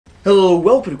Hello,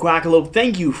 welcome to Quackalope.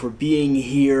 Thank you for being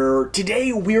here.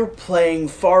 Today we're playing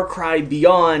Far Cry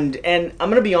Beyond, and I'm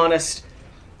gonna be honest,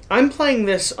 I'm playing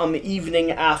this on the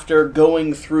evening after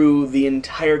going through the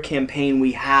entire campaign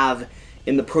we have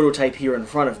in the prototype here in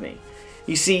front of me.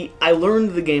 You see, I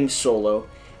learned the game solo,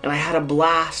 and I had a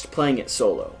blast playing it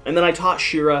solo. And then I taught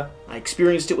Shira, I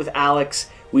experienced it with Alex,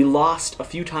 we lost a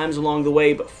few times along the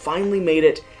way, but finally made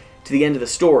it to the end of the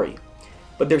story.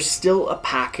 But there's still a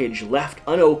package left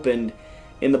unopened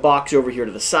in the box over here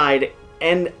to the side,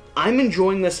 and I'm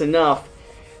enjoying this enough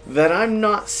that I'm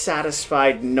not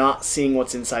satisfied not seeing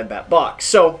what's inside that box.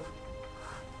 So,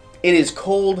 it is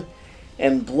cold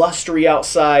and blustery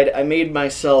outside. I made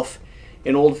myself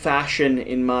an old-fashioned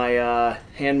in my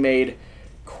handmade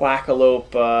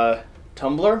Quackalope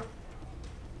tumbler.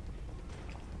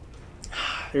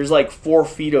 There's like 4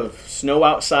 feet of snow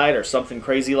outside or something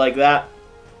crazy like that.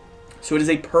 So it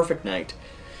is a perfect night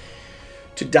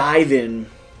to dive in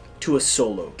to a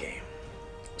solo game.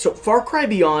 So Far Cry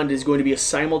Beyond is going to be a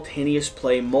simultaneous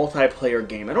play multiplayer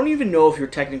game. I don't even know if you're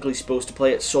technically supposed to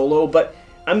play it solo, but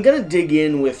I'm going to dig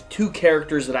in with 2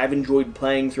 characters that I've enjoyed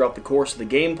playing throughout the course of the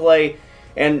gameplay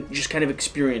and just kind of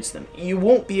experience them. You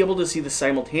won't be able to see the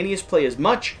simultaneous play as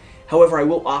much, however I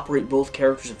will operate both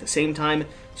characters at the same time,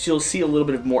 so you'll see a little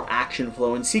bit of more action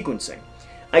flow and sequencing.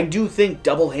 I do think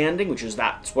double-handing, which is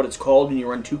that's what it's called when you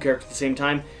run 2 characters at the same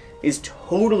time, is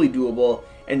totally doable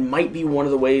and might be one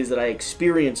of the ways that I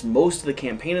experience most of the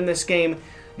campaign in this game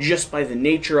just by the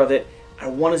nature of it. I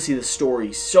want to see the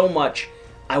story so much,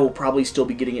 I will probably still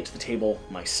be getting it to the table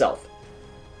myself.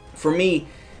 For me,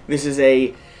 this is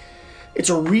it's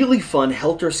a really fun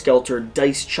helter-skelter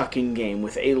dice-chucking game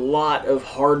with a lot of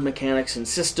hard mechanics and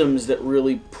systems that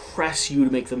really press you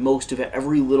to make the most of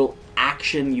every little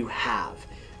action you have.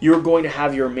 You're going to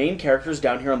have your main characters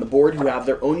down here on the board who have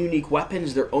their own unique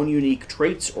weapons, their own unique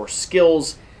traits or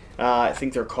skills. I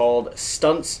think they're called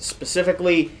stunts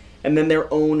specifically, and then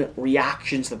their own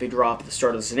reactions that they drop at the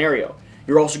start of the scenario.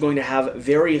 You're also going to have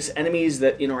various enemies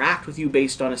that interact with you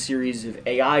based on a series of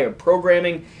AI or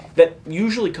programming that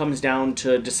usually comes down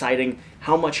to deciding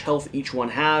how much health each one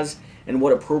has and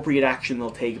what appropriate action they'll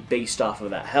take based off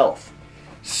of that health.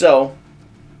 So,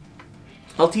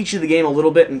 I'll teach you the game a little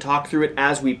bit and talk through it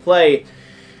as we play,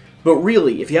 but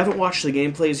really, if you haven't watched the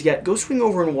gameplays yet, go swing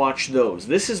over and watch those.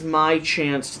 This is my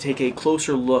chance to take a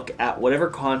closer look at whatever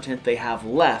content they have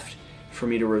left for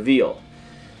me to reveal.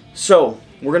 So,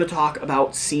 we're going to talk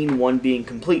about Scene 1 being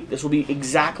complete. This will be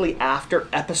exactly after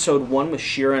Episode 1 with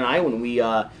Shira and I when we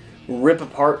rip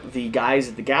apart the guys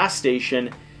at the gas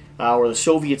station, or the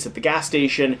Soviets at the gas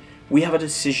station. We have a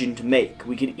decision to make.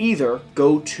 We could either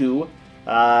go to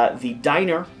the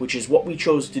diner, which is what we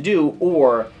chose to do,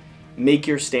 or make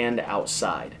your stand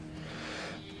outside.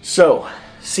 So,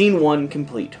 Scene 1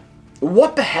 complete.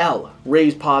 What the hell?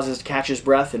 Ray pauses to catch his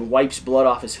breath and wipes blood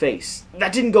off his face.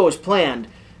 That didn't go as planned.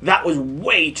 That was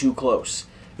way too close.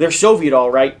 They're Soviet,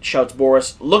 all right, shouts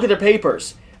Boris. Look at their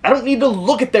papers. I don't need to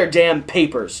look at their damn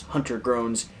papers, Hunter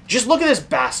groans. Just look at this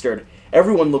bastard.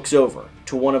 Everyone looks over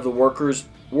to one of the workers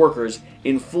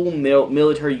in full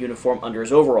military uniform under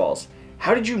his overalls.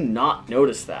 How did you not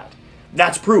notice that?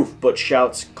 That's proof, Butch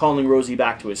shouts, calling Rosie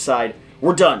back to his side.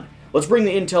 We're done. Let's bring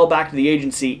the intel back to the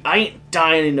agency. I ain't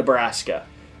dying in Nebraska.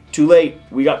 Too late.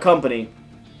 We got company.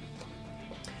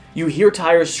 You hear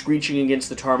tires screeching against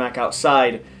the tarmac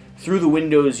outside. Through the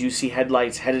windows, you see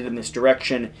headlights headed in this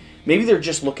direction. Maybe they're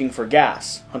just looking for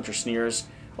gas, Hunter sneers.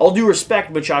 All due respect,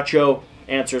 muchacho,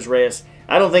 answers Reyes.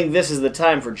 I don't think this is the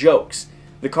time for jokes.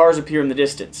 The cars appear in the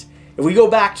distance. If we go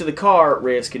back to the car,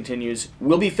 Reyes continues,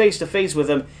 we'll be face to face with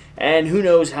them, and who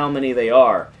knows how many they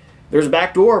are. There's a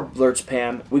back door, blurts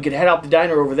Pam. We could head out the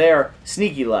diner over there,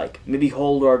 sneaky-like. Maybe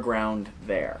hold our ground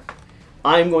there.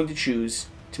 I'm going to choose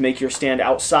to make your stand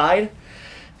outside.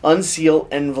 Unseal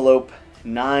envelope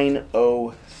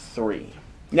 903.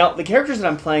 Now, the characters that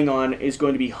I'm playing on is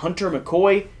going to be Hunter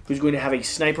McCoy, who's going to have a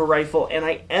sniper rifle, and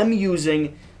I am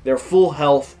using their full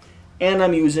health, and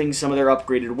I'm using some of their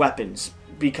upgraded weapons,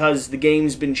 because the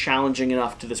game's been challenging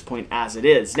enough to this point as it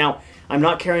is. Now, I'm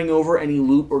not carrying over any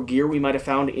loot or gear we might have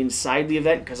found inside the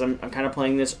event, because I'm kind of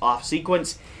playing this off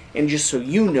sequence, and just so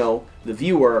you know, the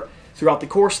viewer, throughout the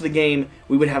course of the game,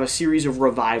 we would have a series of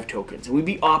revive tokens, and we'd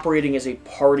be operating as a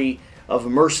party of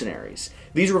mercenaries.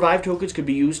 These revive tokens could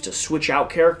be used to switch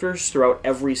out characters throughout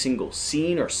every single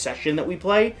scene or session that we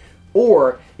play,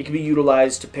 or it can be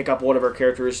utilized to pick up one of our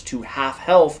characters to half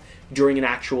health during an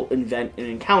actual event and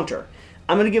encounter.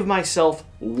 I'm going to give myself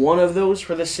one of those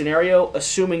for this scenario,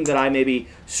 assuming that I maybe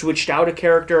switched out a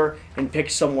character and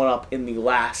picked someone up in the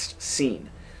last scene.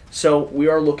 So we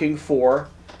are looking for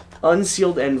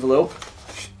unsealed envelope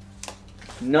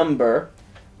number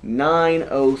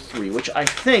 903, which I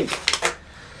think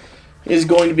is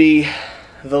going to be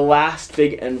the last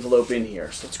big envelope in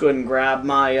here. So let's go ahead and grab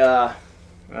my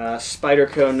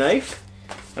Spyderco knife.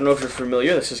 I don't know if you're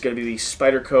familiar, this is going to be the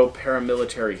Spyderco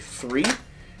Paramilitary 3,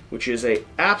 which is a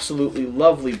absolutely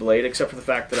lovely blade, except for the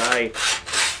fact that I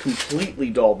completely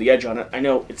dulled the edge on it. I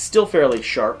know it's still fairly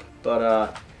sharp,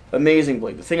 but amazing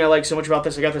blade. The thing I like so much about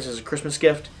this, I got this as a Christmas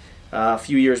gift a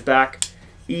few years back.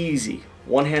 Easy.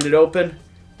 One-handed open,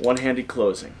 one-handed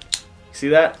closing. See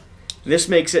that? This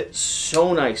makes it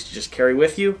so nice to just carry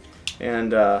with you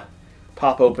and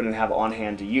pop open and have on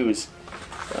hand to use.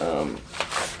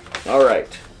 All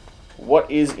right,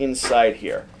 what is inside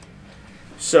here?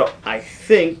 So I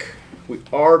think we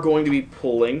are going to be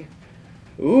pulling.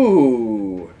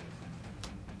 Ooh,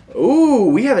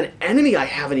 we have an enemy I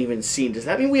haven't even seen. Does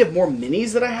that mean we have more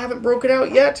minis that I haven't broken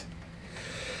out yet?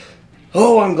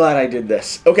 Oh, I'm glad I did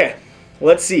this. Okay,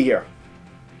 let's see here.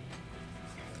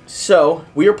 So,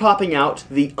 we are popping out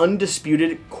the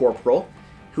Undisputed Corporal,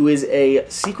 who is a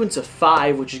sequence of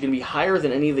 5, which is going to be higher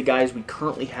than any of the guys we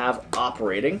currently have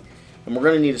operating. And we're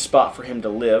going to need a spot for him to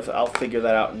live. I'll figure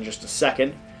that out in just a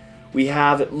second. We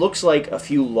have, it looks like, a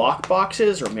few lock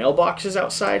boxes or mailboxes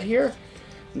outside here.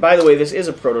 And by the way, this is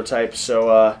a prototype,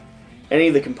 so any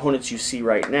of the components you see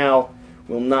right now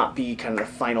will not be kind of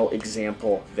the final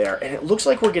example there. And it looks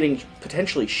like we're getting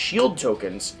potentially shield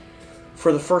tokens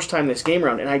for the first time this game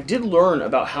round. And I did learn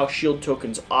about how shield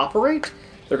tokens operate.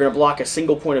 They're going to block a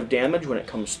single point of damage when it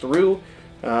comes through.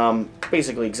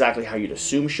 Basically exactly how you'd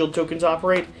assume shield tokens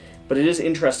operate. But it is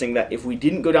interesting that if we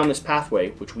didn't go down this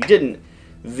pathway, which we didn't,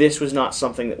 this was not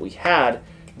something that we had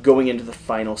going into the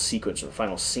final sequence or the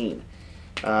final scene.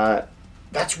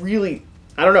 That's really,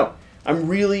 I don't know. I'm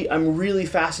really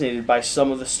fascinated by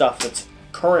some of the stuff that's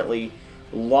currently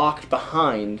locked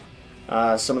behind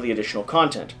some of the additional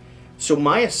content. So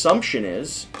my assumption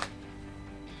is,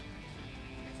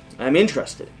 I'm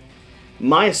interested.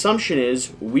 My assumption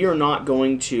is we are not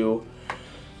going to,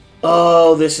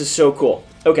 oh, this is so cool.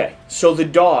 Okay, so the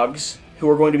dogs, who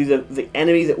are going to be the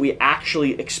enemy that we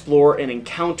actually explore and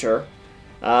encounter,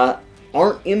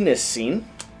 aren't in this scene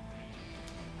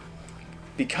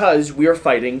because we are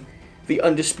fighting the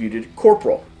Undisputed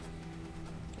Corporal,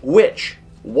 which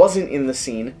wasn't in the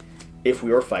scene if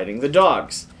we were fighting the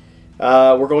dogs.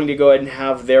 We're going to go ahead and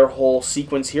have their whole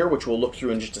sequence here, which we'll look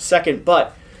through in just a second,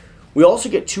 but we also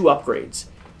get 2 upgrades.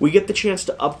 We get the chance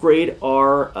to upgrade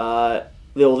our,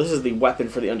 well, this is the weapon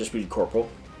for the Undisputed Corporal.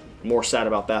 More sad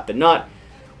about that than not.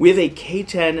 We have a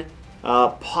K10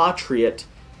 Patriot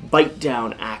Bite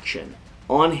Down action.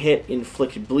 On hit,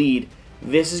 inflict bleed.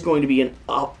 This is going to be an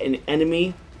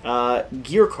enemy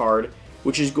gear card,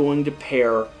 which is going to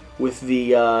pair with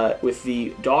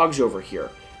the dogs over here.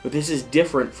 But this is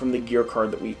different from the gear card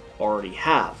that we already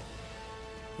have.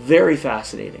 Very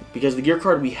fascinating, because the gear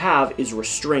card we have is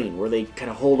Restrain, where they kind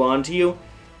of hold on to you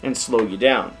and slow you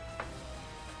down.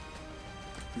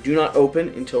 Do not open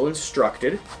until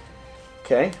instructed.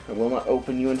 Okay, I will not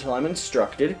open you until I'm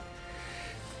instructed.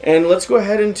 And let's go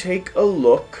ahead and take a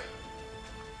look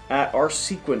at our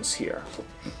sequence here.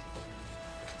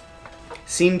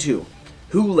 Scene 2.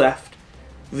 Who left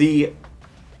the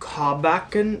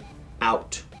Kabakan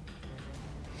out?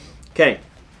 Okay.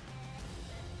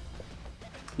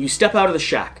 You step out of the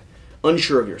shack,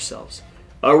 unsure of yourselves.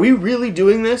 Are we really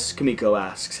doing this? Kamiko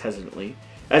asks hesitantly.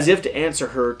 As if to answer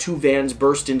her, 2 vans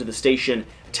burst into the station.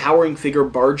 A towering figure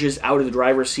barges out of the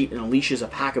driver's seat and unleashes a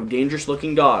pack of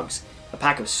dangerous-looking dogs. A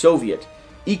pack of Soviet,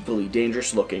 equally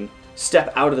dangerous-looking,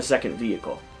 step out of the second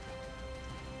vehicle.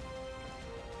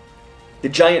 The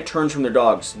giant turns from their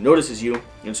dogs, notices you,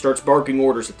 and starts barking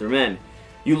orders at their men.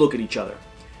 You look at each other.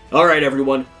 All right,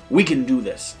 everyone, we can do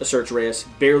this, asserts Reyes,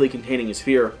 barely containing his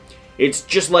fear. It's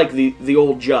just like the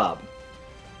old job.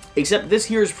 Except this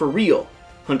here's for real,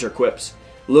 Hunter quips,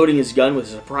 loading his gun with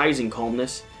surprising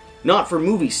calmness. Not for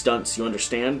movie stunts, you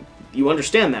understand? You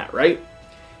understand that, right?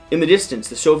 In the distance,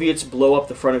 the Soviets blow up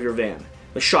the front of your van.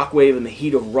 The shockwave and the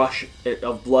heat of rush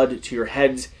of blood to your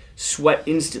heads, sweat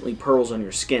instantly pearls on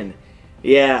your skin.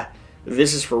 Yeah,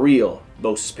 this is for real,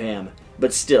 boasts Pam.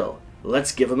 But still,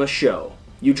 let's give them a show.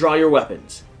 You draw your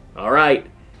weapons. All right,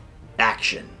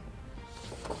 action.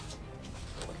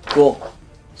 Cool.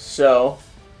 So,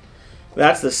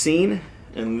 that's the scene,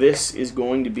 and this is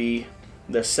going to be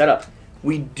the setup.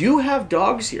 We do have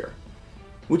dogs here,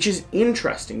 which is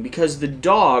interesting because the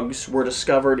dogs were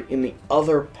discovered in the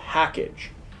other package.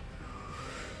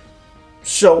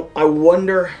 So, I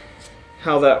wonder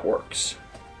how that works.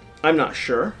 I'm not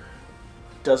sure.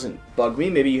 Doesn't bug me.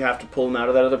 Maybe you have to pull them out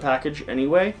of that other package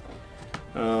anyway.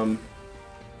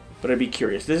 But I'd be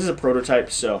curious. This is a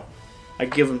prototype, so I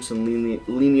give them some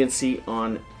leniency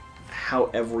on how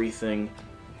everything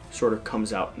sort of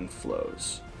comes out and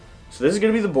flows. So this is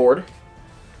going to be the board.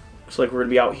 Looks like we're going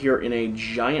to be out here in a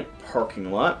giant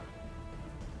parking lot.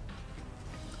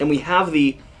 And we have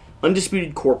the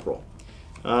Undisputed Corporal.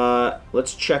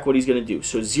 Let's check what he's going to do.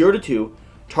 So 0 to 2,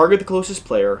 target the closest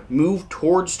player, move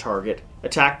towards target,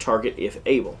 attack target if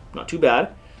able. Not too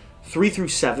bad. 3 through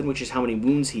 7, which is how many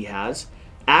wounds he has.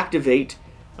 Activate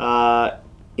Empire,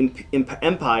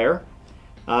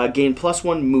 gain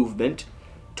 +1 movement,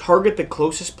 target the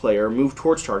closest player, move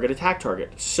towards target, attack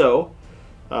target. So,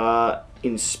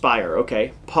 Inspire,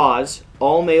 okay. Pause,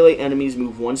 all melee enemies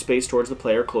move 1 space towards the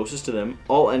player closest to them.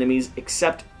 All enemies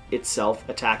except itself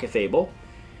attack if able.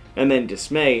 And then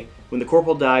Dismay, when the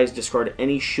Corporal dies, discard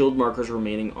any shield markers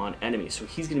remaining on enemies. So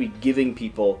he's going to be giving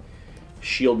people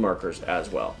shield markers as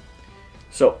well.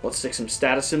 So, let's stick some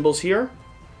status symbols here.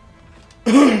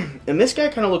 And this guy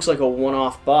kind of looks like a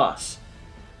one-off boss,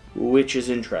 which is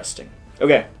interesting.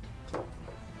 Okay.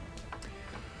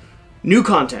 New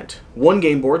content. 1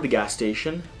 game board, the gas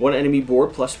station. 1 enemy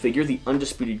board plus figure, the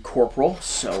Undisputed Corporal.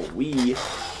 So we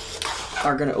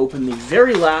are going to open the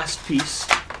very last piece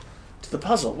to the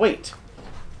puzzle. Wait.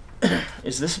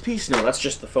 Is this a piece? No, that's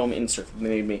just the foam insert that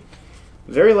made me.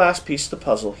 Very last piece of the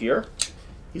puzzle here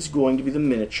is going to be the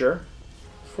miniature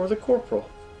for the Corporal.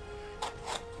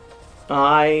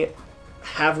 I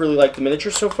have really liked the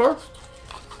miniature so far,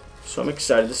 so I'm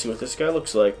excited to see what this guy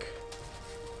looks like.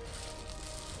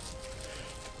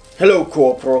 Hello,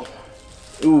 Corporal.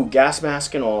 Ooh, gas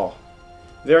mask and all.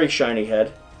 Very shiny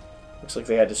head. Looks like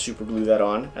they had to super glue that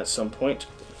on at some point.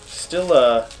 Still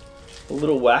a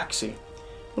little waxy.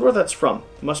 I wonder what that's from.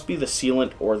 Must be the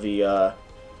sealant or the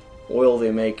oil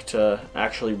they make to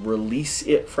actually release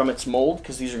it from its mold,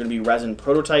 because these are going to be resin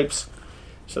prototypes,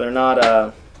 so they're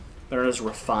not as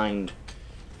refined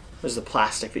as the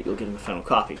plastic that you'll get in the final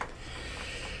copy.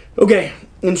 Okay,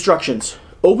 instructions.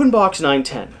 Open box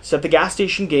 910. Set the gas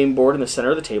station game board in the center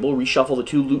of the table. Reshuffle the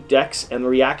 2 loot decks and the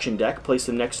reaction deck. Place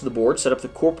them next to the board. Set up the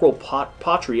Corporal,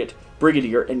 Patriot,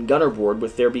 Brigadier, and Gunner board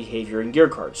with their behavior and gear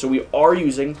cards. So we are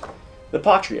using the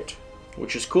Patriot,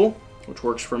 which is cool, which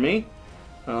works for me.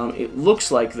 It looks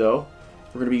like, though,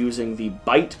 we're going to be using the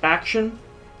bite action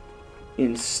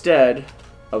instead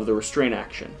of the restrain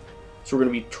action. So we're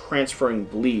going to be transferring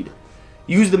bleed.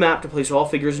 Use the map to place all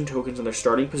figures and tokens on their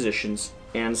starting positions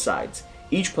and sides.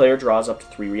 Each player draws up to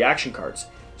 3 reaction cards.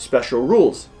 Special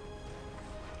rules.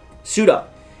 Suit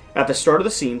up. At the start of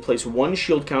the scene, place 1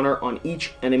 shield counter on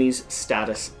each enemy's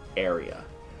status area.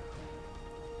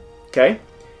 Okay?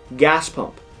 Gas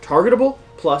pump. Targetable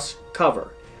plus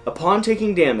cover. Upon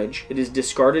taking damage, it is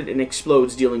discarded and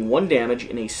explodes, dealing 1 damage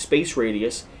in a 1 space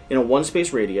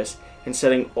radius, and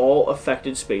setting all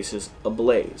affected spaces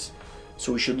ablaze.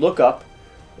 So we should look up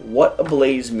what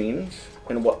ablaze means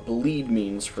and what bleed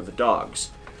means for the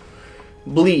dogs.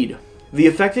 Bleed. The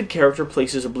affected character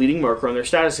places a bleeding marker on their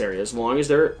status area. As long as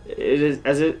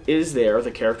it is there,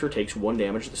 the character takes 1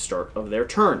 damage at the start of their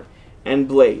turn. And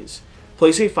blaze.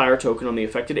 Place a fire token on the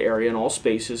affected area in all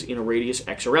spaces in a radius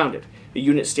X around it. The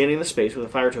unit standing in the space with a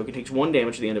fire token takes 1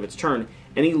 damage at the end of its turn.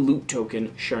 Any loot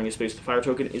token sharing a space with the fire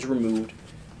token is removed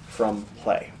from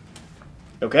play.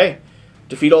 Okay.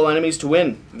 Defeat all enemies to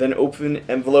win. Then open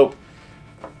envelope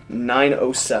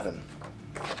 907.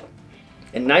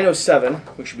 And 907,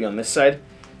 which should be on this side,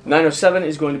 907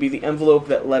 is going to be the envelope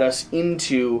that led us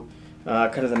into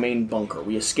kind of the main bunker.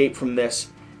 We escape from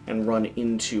this and run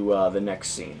into the next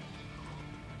scene.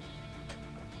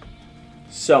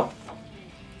 So,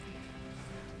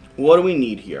 what do we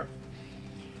need here?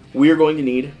 We are going to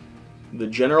need the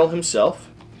general himself.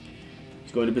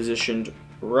 He's going to be positioned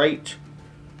right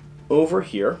over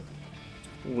here.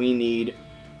 We need,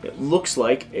 it looks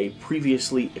like, a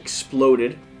previously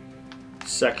exploded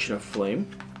section of flame.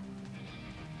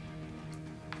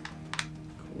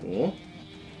 Cool.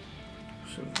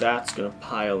 So that's going to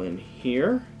pile in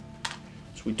here.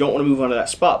 So we don't want to move onto that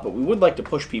spot, but we would like to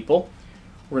push people.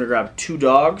 We're going to grab 2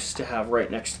 dogs to have right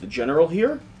next to the general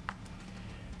here.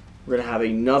 We're going to have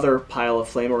another pile of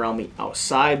flame around the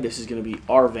outside. This is going to be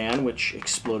our van, which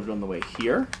exploded on the way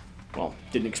here. Well,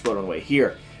 didn't explode on the way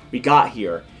here. We got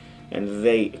here, and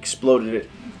they exploded it.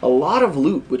 A lot of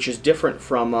loot, which is different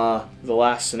from the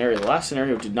last scenario. The last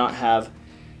scenario did not have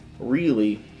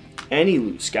really any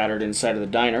loot scattered inside of the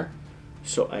diner.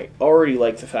 So I already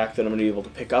like the fact that I'm going to be able to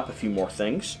pick up a few more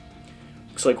things.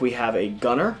 Looks like we have a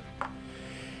gunner.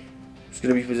 It's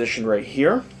going to be positioned right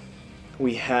here.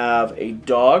 We have a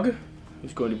dog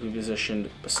who's going to be positioned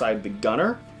beside the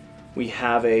gunner. We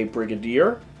have a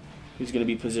brigadier who's going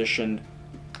to be positioned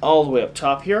all the way up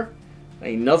top here.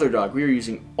 Another dog. We are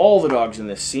using all the dogs in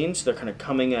this scene, so they're kind of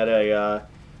coming at a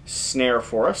snare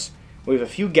for us. We have a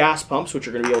few gas pumps, which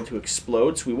are going to be able to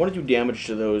explode, so we want to do damage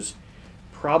to those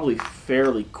probably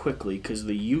fairly quickly, because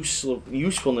the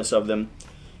usefulness of them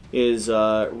is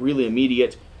really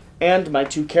immediate. And my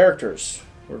two characters.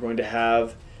 We're going to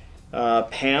have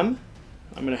Pam.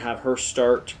 I'm going to have her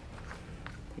start,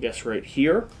 I guess, right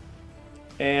here.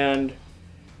 And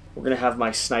we're going to have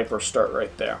my sniper start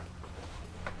right there.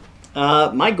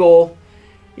 My goal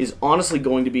is honestly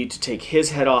going to be to take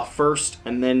his head off first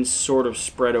and then sort of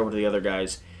spread over to the other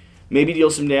guys. Maybe deal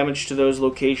some damage to those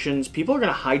locations. People are going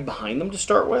to hide behind them to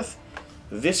start with.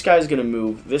 This guy's going to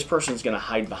move. This person's going to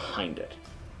hide behind it.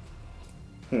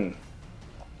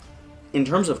 In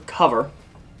terms of cover,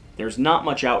 there's not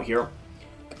much out here.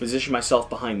 I can position myself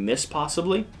behind this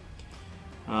possibly.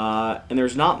 And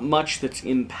there's not much that's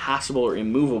impassable or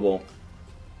immovable.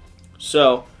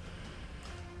 So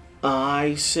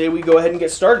I say we go ahead and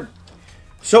get started.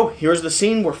 So here's the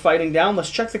scene. We're fighting down.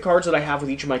 Let's check the cards that I have with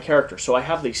each of my characters. So I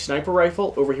have the sniper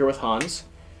rifle over here with Hans.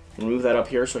 I'll move that up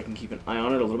here so I can keep an eye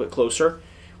on it a little bit closer.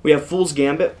 We have Fool's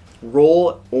Gambit.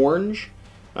 Roll orange.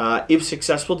 If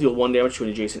successful, deal 1 damage to an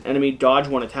adjacent enemy. Dodge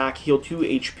 1 attack. Heal 2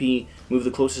 HP. Move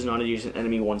the closest non-adjacent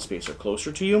enemy 1 space or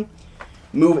closer to you.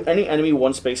 Move any enemy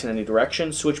 1 space in any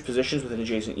direction. Switch positions with an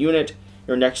adjacent unit.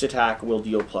 Your next attack will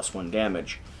deal +1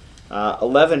 damage.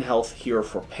 11 health here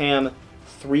for Pam.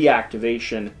 3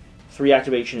 activation. 3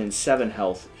 activation and 7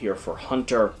 health here for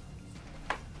Hunter.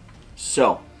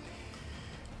 So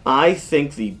I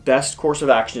think the best course of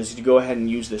action is to go ahead and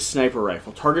use this sniper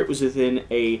rifle. Target was within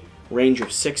a range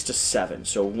of 6 to 7.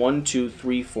 So 1, 2,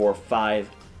 3, 4, 5,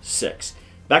 6.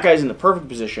 That guy's in the perfect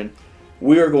position.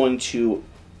 We are going to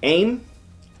aim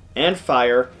and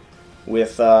fire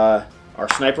with our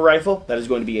sniper rifle. That is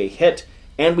going to be a hit.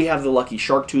 And we have the Lucky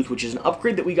Shark Tooth, which is an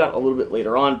upgrade that we got a little bit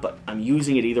later on, but I'm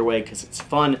using it either way because it's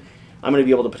fun. I'm going to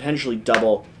be able to potentially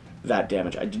double that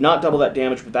damage. I did not double that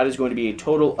damage, but that is going to be a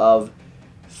total of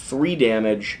 3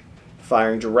 damage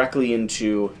firing directly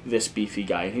into this beefy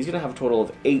guy. And he's going to have a total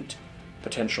of 8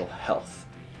 potential health.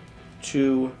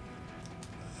 2,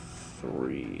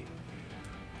 3.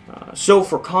 So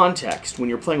for context, when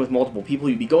you're playing with multiple people,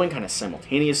 you'd be going kind of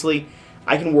simultaneously.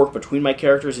 I can work between my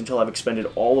characters until I've expended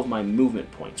all of my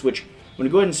movement points, which I'm going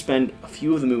to go ahead and spend a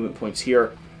few of the movement points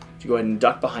here to go ahead and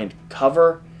duck behind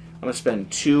cover. I'm going to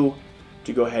spend 2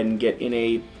 to go ahead and get in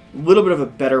a little bit of a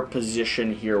better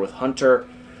position here with Hunter.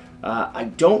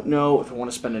 I don't know if I want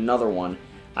to spend another one.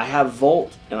 I have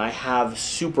Volt and I have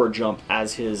Super Jump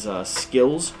as his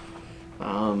skills.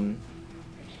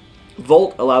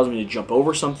 Volt allows me to jump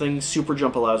over something. Super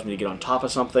Jump allows me to get on top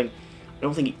of something. I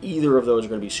don't think either of those are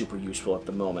going to be super useful at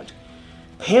the moment.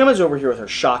 Pam is over here with her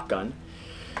shotgun.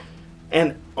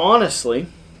 And honestly,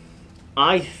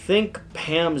 I think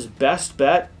Pam's best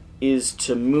bet is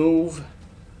to move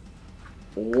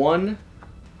 1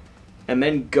 and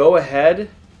then go ahead.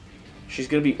 She's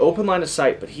going to be open line of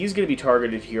sight, but he's going to be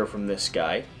targeted here from this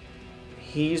guy.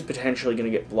 He's potentially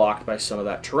going to get blocked by some of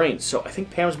that terrain. So I think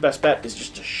Pam's best bet is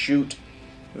just to shoot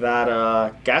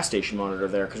that gas station monitor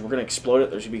there, because we're going to explode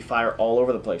it. There's going to be fire all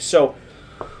over the place. So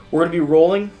we're going to be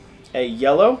rolling a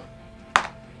yellow.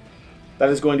 That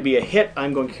is going to be a hit.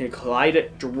 I'm going to collide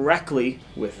it directly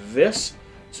with this.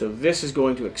 So this is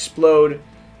going to explode.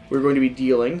 We're going to be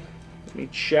dealing. Let me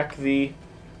check the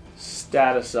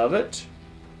status of it.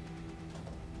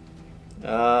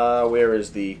 Where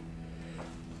is the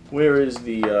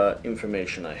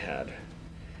information I had?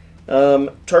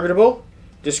 Targetable.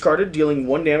 Discarded, dealing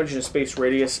 1 damage in a space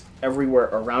radius everywhere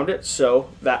around it. So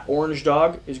that orange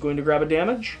dog is going to grab a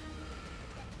damage.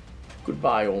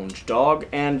 Goodbye, orange dog.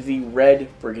 And the red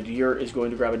brigadier is going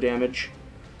to grab a damage,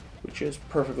 which is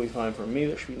perfectly fine for me.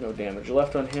 There should be no damage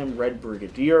left on him. Red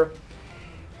brigadier.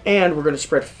 And we're going to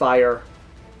spread fire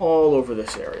all over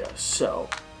this area. So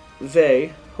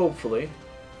they, hopefully,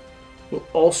 will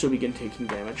also begin taking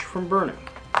damage from burning.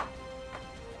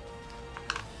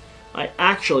 I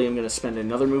actually am going to spend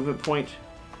another movement point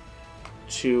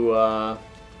to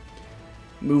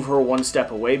move her 1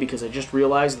 step away, because I just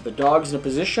realized that the dog's in a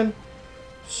position.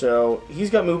 So he's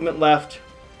got movement left.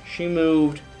 She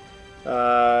moved,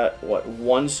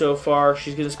 1 so far.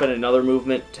 She's going to spend another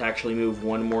movement to actually move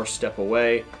 1 more step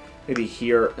away. Maybe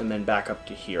here and then back up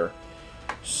to here.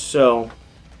 So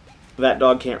that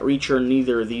dog can't reach her.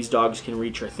 Neither of these dogs can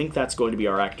reach her. I think that's going to be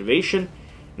our activation.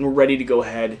 And we're ready to go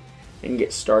ahead and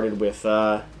get started with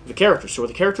the characters. So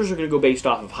the characters are going to go based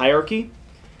off of hierarchy.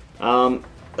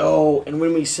 Oh, and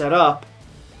when we set up,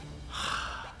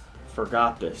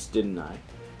 forgot this, didn't I?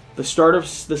 The start of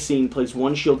the scene places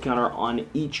 1 shield counter on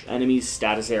each enemy's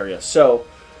status area. So,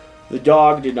 the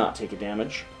dog did not take a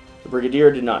damage. The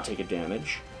Brigadier did not take a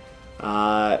damage.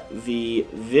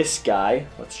 This guy,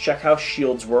 let's check how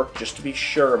shields work just to be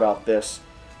sure about this.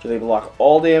 Do they block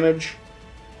all damage?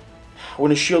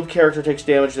 When a shield character takes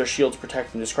damage, their shields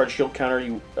protect and discard shield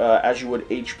counter as you would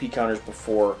HP counters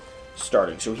before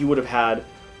starting. So he would have had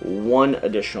 1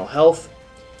 additional health.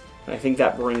 And I think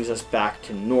that brings us back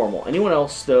to normal. Anyone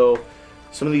else, though,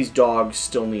 some of these dogs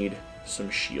still need some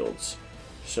shields.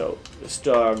 So this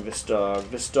dog, this dog,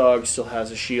 this dog still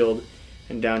has a shield.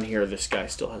 And down here, this guy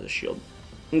still has a shield.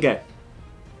 Okay.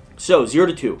 So, 0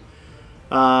 to 2.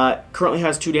 Currently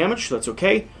has 2 damage, so that's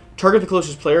okay. Target the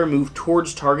closest player, move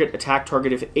towards target, attack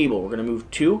target if able. We're going to move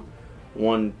 2.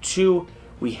 1, 2.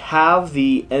 We have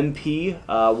the MP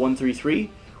 133,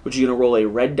 which is going to roll a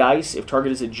red dice. If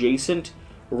target is adjacent,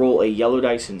 roll a yellow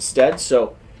dice instead.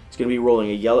 So it's going to be rolling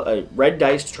a red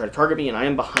dice to try to target me, and I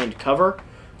am behind cover.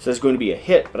 So that's going to be a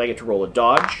hit, but I get to roll a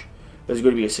dodge. There's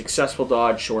going to be a successful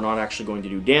dodge, so we're not actually going to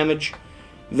do damage.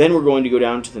 Then we're going to go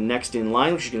down to the next in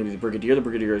line, which is going to be the Brigadier. The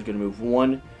Brigadier is going to move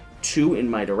 1, 2 in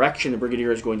my direction. The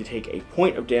Brigadier is going to take a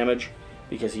point of damage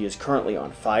because he is currently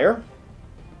on fire.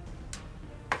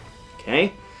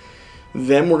 Okay.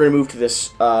 Then we're going to move to this,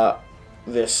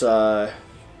 who's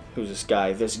this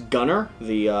guy? This Gunner,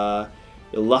 the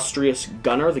illustrious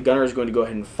Gunner. The Gunner is going to go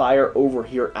ahead and fire over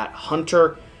here at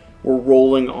Hunter. We're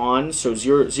rolling on, so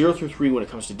 0 through 3 when it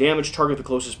comes to damage. Target the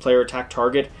closest player, attack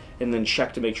target, and then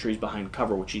check to make sure he's behind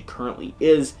cover, which he currently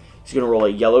is. He's going to roll a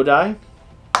yellow die,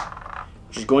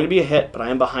 which is going to be a hit, but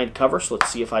I am behind cover, so let's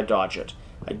see if I dodge it.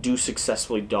 I do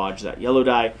successfully dodge that yellow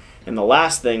die. And the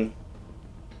last thing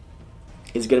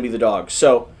is going to be the dog.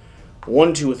 So,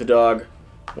 1, 2 with the dog,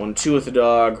 1, 2 with the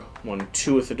dog, 1,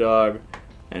 2 with the dog,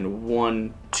 and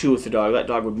 1, 2 with the dog. That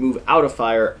dog would move out of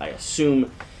fire, I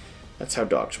assume. That's how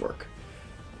dogs work.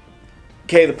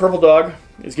 Okay, the purple dog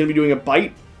is going to be doing a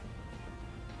bite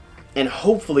and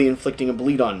hopefully inflicting a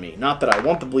bleed on me. Not that I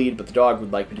want the bleed, but the dog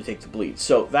would like me to take the bleed.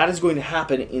 So that is going to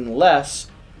happen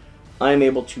unless I am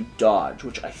able to dodge,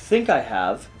 which I think I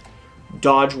have.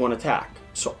 Dodge 1 attack.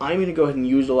 So I'm going to go ahead and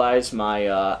utilize my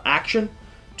action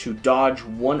to dodge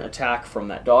 1 attack from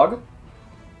that dog.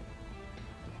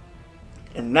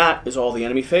 And that is all the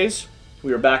enemy phase.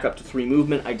 We are back up to 3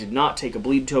 movement. I did not take a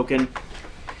bleed token.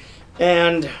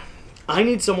 And I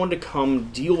need someone to come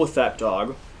deal with that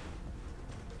dog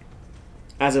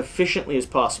as efficiently as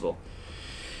possible.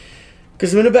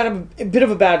 Because I'm in a bit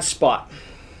of a bad spot.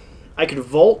 I could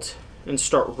vault and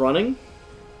start running.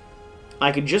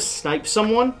 I could just snipe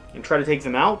someone and try to take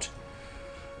them out.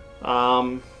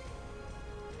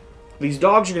 These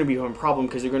dogs are going to be a problem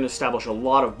because they're going to establish a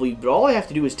lot of bleed. But all I have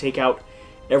to do is take out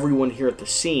everyone here at the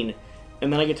scene.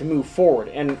 And then I get to move forward.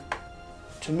 And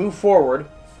to move forward,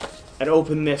 I'd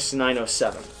open this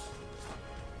 907.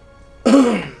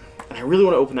 And I really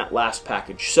want to open that last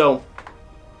package. So,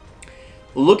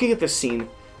 looking at this scene,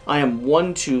 I am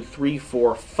 1, 2, 3,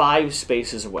 4, 5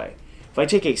 spaces away. If I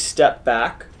take a step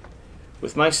back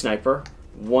with my sniper,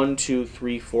 1, 2,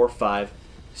 3, 4, 5,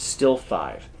 still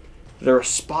 5. There's a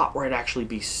spot where I'd actually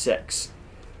be 6.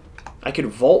 I could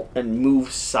vault and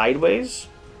move sideways.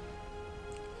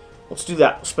 Let's do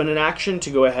that. We'll spend an action to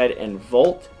go ahead and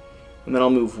vault, and then I'll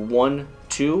move 1,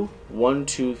 2, 1,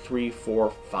 2, 3,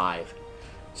 4, 5.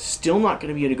 Still not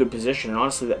going to be in a good position, and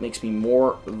honestly that makes me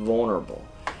more vulnerable.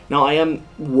 Now I am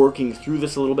working through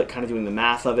this a little bit, kind of doing the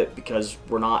math of it, because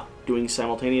we're not doing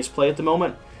simultaneous play at the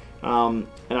moment, and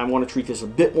I want to treat this a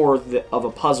bit more of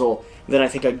a puzzle than I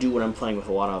think I do when I'm playing with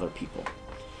a lot of other people.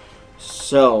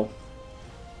 So,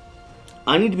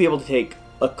 I need to be able to take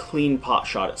a clean pot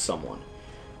shot at someone.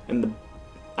 And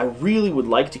I really would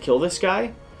like to kill this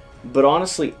guy, but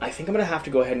honestly, I think I'm going to have to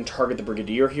go ahead and target the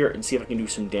Brigadier here and see if I can do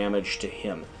some damage to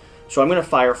him. So I'm going to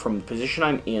fire from the position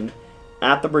I'm in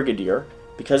at the Brigadier.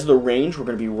 Because of the range, we're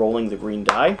going to be rolling the green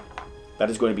die. That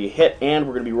is going to be a hit, and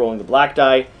we're going to be rolling the black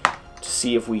die to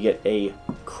see if we get a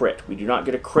crit. We do not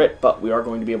get a crit, but we are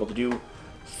going to be able to do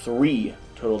 3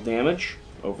 total damage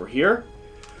over here.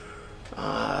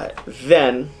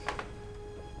 Then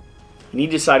I need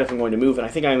to decide if I'm going to move, and I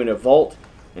think I'm going to vault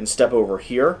and step over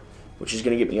here, which is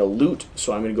going to get me a loot,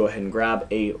 so I'm going to go ahead and grab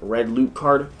a red loot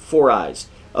card, 4 eyes.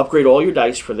 Upgrade all your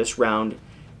dice for this round.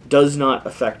 Does not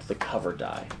affect the cover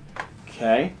die.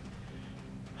 Okay.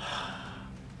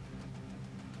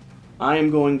 I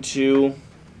am going to...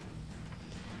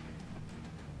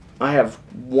 I have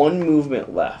 1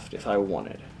 movement left if I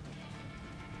wanted.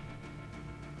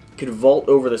 Could vault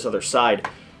over this other side.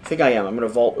 I think I am. I'm going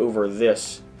to vault over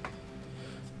this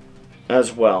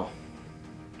as well.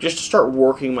 just to start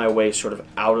working my way sort of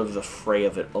out of the fray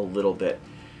of it a little bit.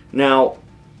 Now,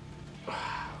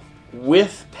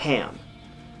 with Pam,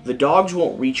 the dogs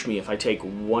won't reach me if I take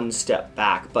one step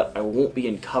back, but I won't be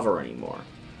in cover anymore.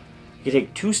 I could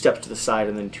take 2 steps to the side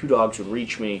and then 2 dogs would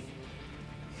reach me.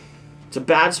 It's a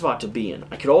bad spot to be in.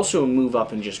 I could also move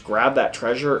up and just grab that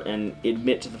treasure and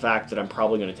admit to the fact that I'm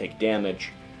probably going to take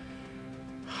damage.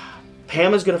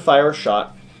 Pam is going to fire a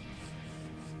shot.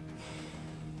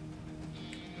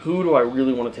 Who do I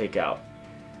really want to take out?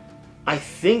 I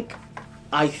think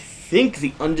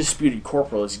the Undisputed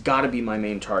Corporal has got to be my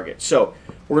main target. So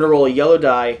we're going to roll a yellow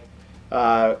die,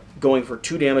 going for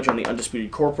 2 damage on the Undisputed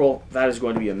Corporal. That is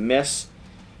going to be a miss.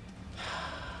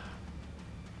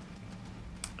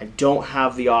 I don't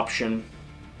have the option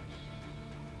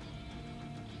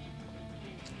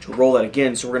to roll that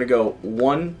again, so we're going to go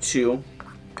 1, 2,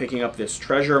 picking up this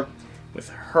treasure. With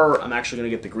her, I'm actually going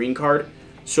to get the green card.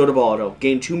 Soda Ball, it'll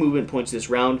gain 2 movement points this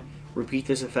round. Repeat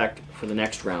this effect for the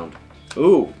next round.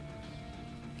 Ooh.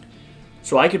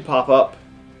 So I could pop up.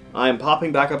 I am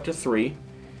popping back up to 3,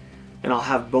 and I'll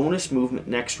have bonus movement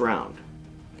next round.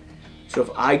 So if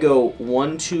I go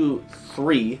 1, 2,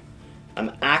 3,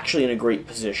 I'm actually in a great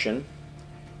position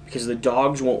because the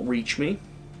dogs won't reach me.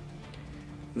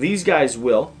 These guys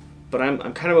will, but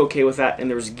I'm kind of okay with that, and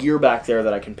there's gear back there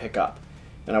that I can pick up.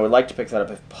 And I would like to pick that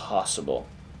up if possible.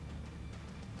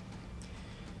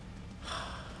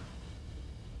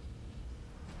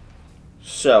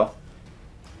 So,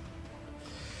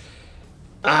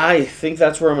 I think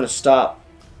that's where I'm going to stop.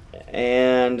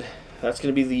 And that's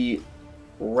going to be the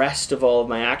rest of all of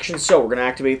my actions. So, we're going to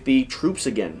activate the troops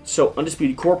again. So,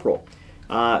 Undisputed Corporal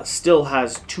still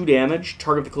has 2 damage.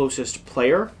 Target the closest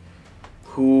player.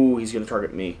 Who he's going to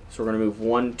target me. So, we're going to move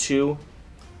 1, 2,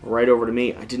 right over to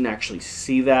me. I didn't actually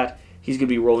see that. He's going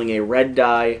to be rolling a red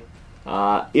die.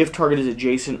 If target is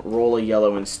adjacent, roll a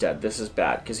yellow instead. This is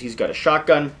bad because he's got a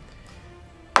shotgun.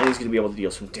 And he's going to be able to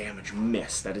deal some damage.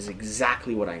 Miss. That is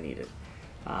exactly what I needed.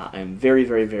 I'm very,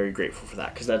 very, very grateful for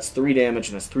that, because that's 3 damage,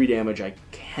 and that's 3 damage I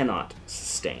cannot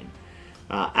sustain.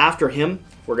 After him,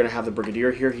 we're going to have the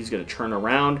Brigadier here. He's going to turn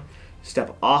around,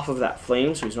 step off of that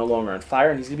flame, so he's no longer on fire,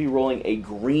 and he's going to be rolling a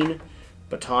green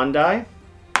baton die.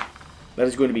 That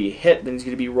is going to be a hit. Then he's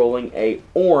going to be rolling a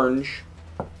orange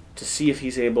to see if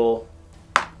he's able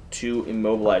to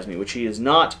immobilize me, which he is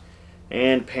not.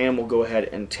 And Pam will go ahead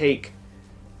and take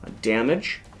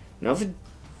damage. Now that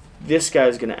this guy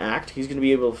is going to act, he's going to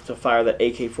be able to fire that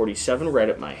AK-47 right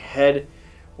at my head,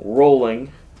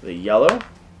 rolling the yellow,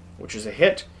 which is a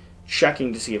hit,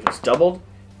 checking to see if it's doubled,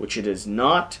 which it is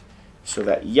not. So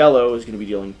that yellow is going to be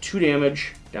dealing 2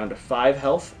 damage, down to 5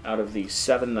 health out of the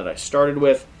 7 that I started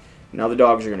with. Now the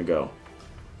dogs are going to go.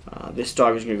 This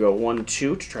dog is going to go 1,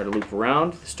 2 to try to loop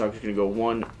around. This dog is going to go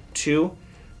 1, 2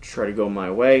 to try to go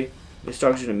my way. This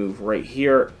dog is going to move right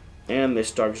here. And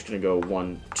this dog is going to go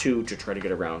 1, 2 to try to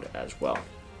get around as well.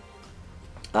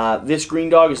 This green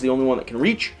dog is the only one that can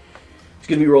reach. He's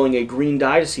going to be rolling a green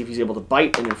die to see if he's able to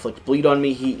bite and inflict bleed on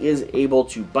me. He is able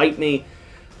to bite me.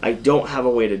 I don't have a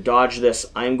way to dodge this.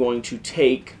 I'm going to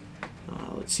take,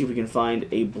 let's see if we can find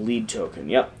a bleed token.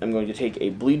 Yep, I'm going to take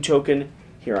a bleed token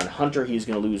here on Hunter. He's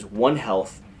going to lose 1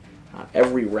 health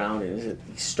every round. It is at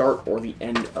the start or the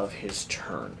end of his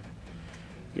turn,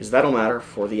 because that'll matter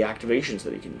for the activations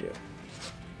that he can do.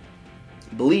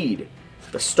 Bleed,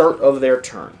 the start of their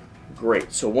turn.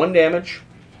 Great. So 1 damage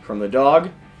from the dog,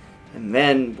 and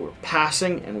then we're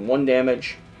passing, and 1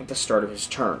 damage at the start of his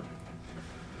turn.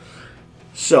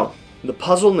 So the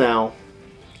puzzle now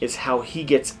is how he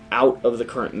gets out of the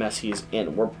current mess he's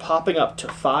in. We're popping up to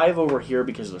 5 over here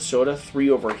because of the soda, 3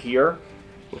 over here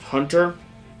with Hunter,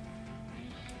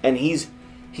 and he's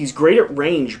great at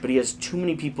range, but he has too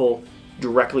many people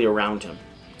directly around him.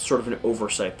 It's sort of an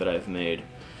oversight that I've made.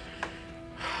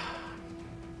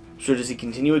 So does he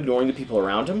continue ignoring the people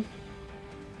around him?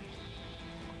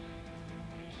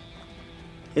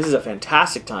 This is a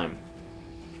fantastic time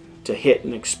to hit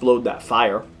and explode that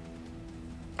fire.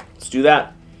 Let's do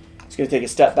that. He's going to take a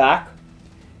step back.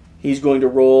 He's going to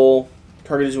roll,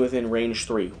 target is within range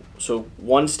 3. So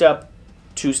 1 step,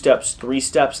 2 steps, 3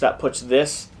 steps. That puts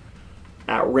this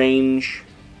at range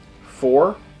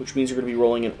 4. Which means you're going to be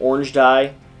rolling an orange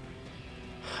die.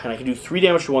 And I can do 3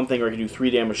 damage to one thing, or I can do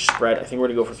 3 damage spread. I think we're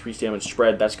going to go for 3 damage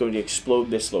spread. That's going to explode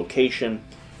this location,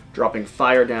 dropping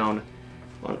fire down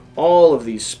on all of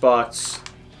these spots.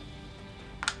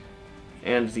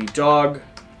 And the dog,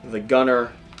 the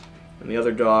gunner, and the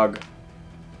other dog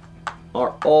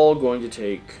are all going to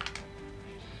take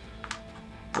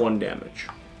 1 damage.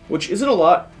 Which isn't a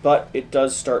lot, but it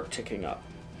does start ticking up.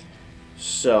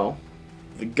 So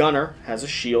The gunner has a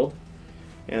shield,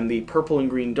 and the purple and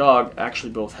green dog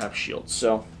actually both have shields.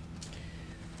 So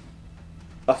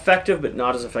effective, but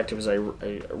not as effective as I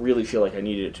really feel like I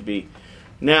needed it to be.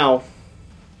 Now,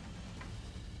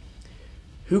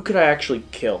 who could I actually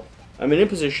kill? I'm in a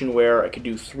position where I could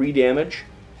do 3 damage,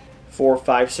 4,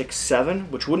 5, 6,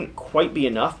 7, which wouldn't quite be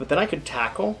enough, but then I could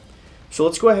tackle. So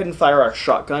let's go ahead and fire our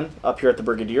shotgun up here at the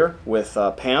Brigadier with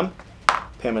Pam.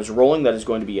 Pam is rolling. That is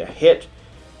going to be a hit.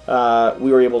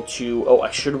 We were able to... Oh,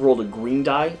 I should have rolled a green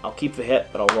die. I'll keep the hit,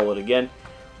 but I'll roll it again.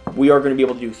 We are going to be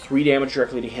able to do 3 damage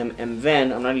directly to him, and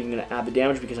then I'm not even going to add the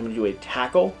damage because I'm going to do a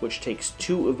tackle, which takes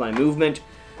 2 of my movement,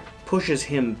 pushes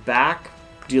him back,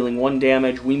 dealing 1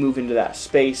 damage. We move into that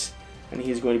space, and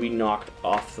he's going to be knocked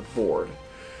off the board.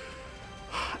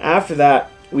 After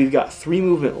that, we've got 3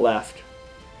 movement left.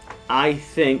 I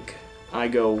think I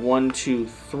go 1, 2,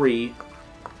 3. And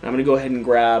I'm going to go ahead and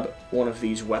grab one of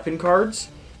these weapon cards.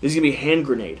 This is going to be a hand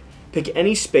grenade. Pick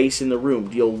any space in the room.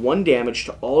 Deal 1 damage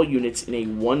to all units in a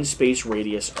 1 space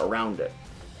radius around it.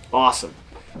 Awesome.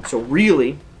 So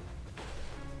really,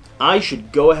 I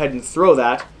should go ahead and throw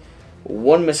that.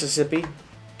 1 Mississippi,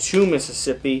 2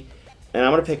 Mississippi, and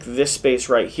I'm going to pick this space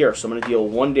right here. So I'm going to deal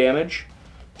 1 damage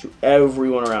to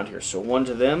everyone around here. So 1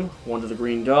 to them, 1 to the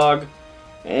green dog,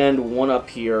 and 1 up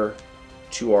here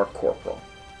to our corporal.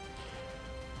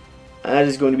 And that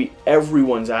is going to be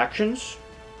everyone's actions.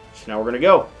 So now we're going to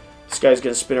go. This guy's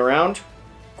going to spin around.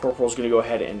 Corporal's going to go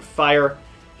ahead and fire.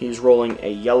 He's rolling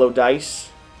a yellow dice,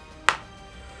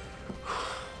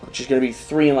 which is going to be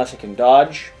 3 unless I can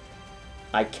dodge.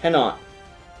 I cannot.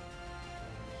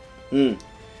 Well,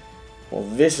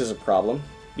 this is a problem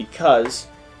because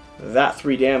that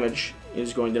 3 damage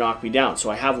is going to knock me down. So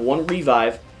I have 1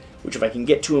 revive, which if I can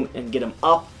get to him and get him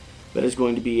up, that is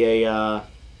going to be a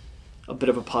bit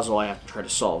of a puzzle I have to try to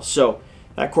solve. So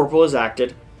that corporal is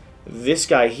acted. This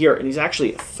guy here, and he's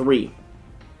actually at 3.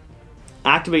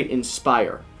 Activate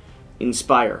Inspire.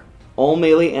 Inspire. All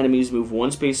melee enemies move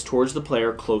 1 space towards the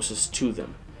player closest to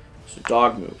them. So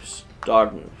dog moves,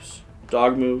 dog moves,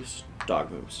 dog moves,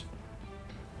 dog moves.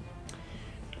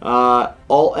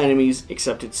 All enemies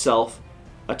except itself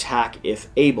attack if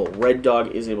able. Red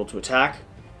dog is able to attack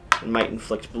and might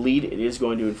inflict bleed. It is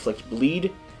going to inflict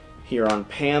bleed here on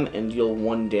Pam and deal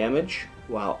 1 damage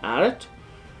while at it.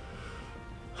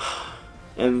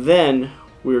 And then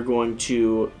we're going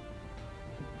to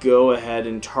go ahead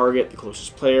and target the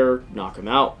closest player, knock him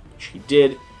out, which he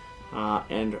did,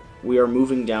 and we are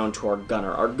moving down to our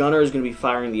gunner. Our gunner is going to be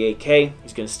firing the AK.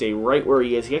 He's going to stay right where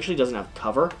he is. He actually doesn't have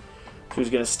cover, so he's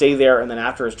going to stay there, and then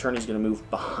after his turn he's going to move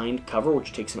behind cover,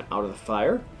 which takes him out of the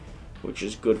fire, which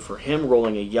is good for him,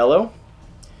 rolling a yellow.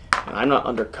 And I'm not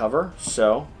under cover,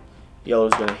 so yellow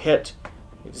is going to hit.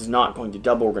 It is not going to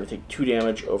double. We're going to take 2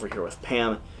 damage over here with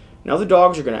Pam. Now the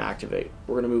dogs are going to activate.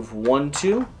 We're going to move 1,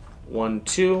 2, 1,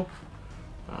 2,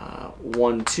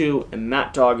 1, 2, and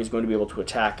that dog is going to be able to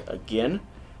attack again,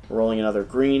 rolling another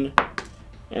green,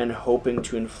 and hoping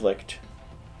to inflict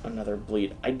another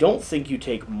bleed. I don't think you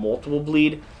take multiple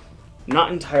bleed.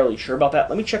 Not entirely sure about that.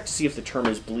 Let me check to see if the term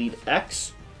is bleed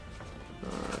X,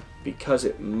 because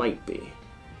it might be.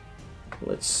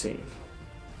 Let's see.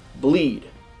 Bleed.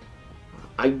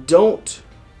 I don't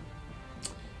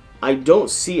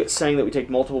see it saying that we take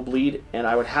multiple bleed, and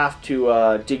I would have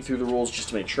to dig through the rules just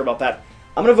to make sure about that.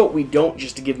 I'm going to vote we don't,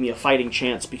 just to give me a fighting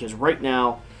chance, because right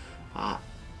now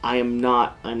I'm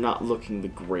not looking the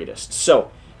greatest. So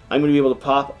I'm going to be able to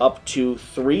pop up to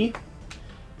 3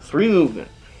 movement.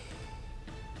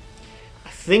 I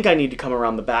think I need to come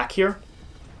around the back here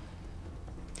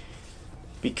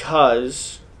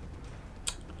because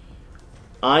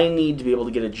I need to be able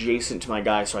to get adjacent to my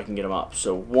guy so I can get him up.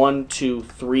 So 1, 2,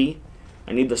 3.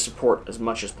 I need the support as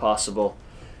much as possible.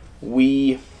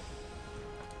 We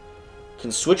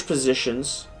can switch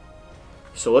positions.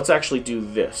 So let's actually do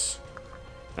this.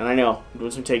 And I know, I'm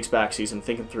doing some takes backsies, I'm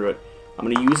thinking through it. I'm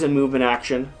going to use a movement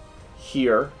action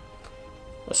here,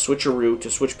 a switcheroo to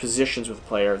switch positions with the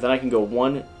player. Then I can go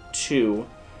 1, 2.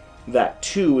 That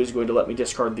 2 is going to let me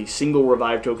discard the single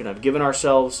revive token I've given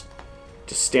ourselves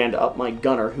to stand up my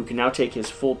gunner, who can now take his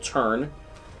full turn,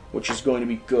 which is going to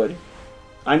be good.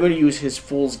 I'm going to use his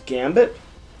Fool's Gambit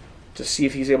to see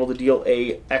if he's able to deal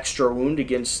a extra wound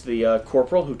against the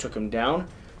corporal who took him down.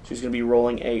 So he's going to be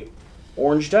rolling a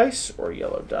orange dice or a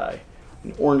yellow die.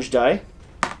 An orange die.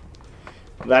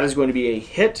 That is going to be a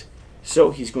hit,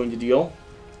 so he's going to deal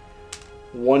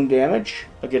 1 damage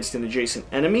against an adjacent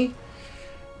enemy.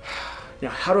 Now,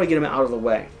 how do I get him out of the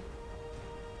way?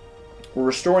 We're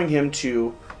restoring him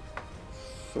to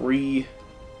 3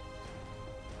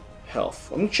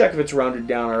 health. Let me check if it's rounded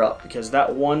down or up, because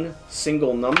that one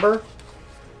single number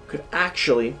could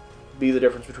actually be the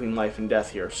difference between life and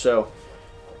death here. So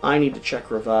I need to check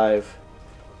revive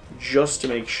just to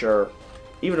make sure,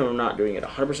 even if I'm not doing it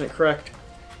 100% correct,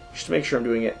 just to make sure I'm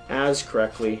doing it as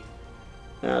correctly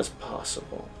as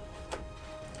possible.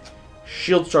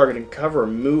 Shield target and cover,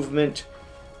 movement,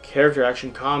 character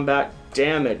action, combat,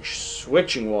 damage,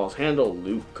 switching walls, handle,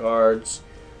 loot cards,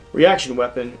 reaction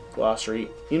weapon, glossary,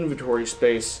 inventory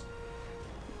space.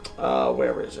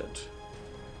 Where is it?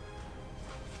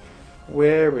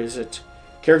 Where is it?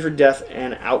 Character death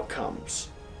and outcomes.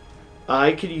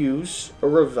 I could use a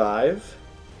revive.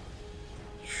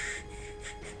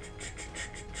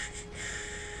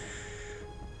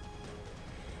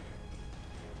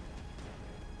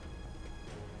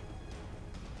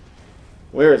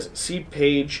 Where is it? See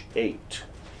page 8.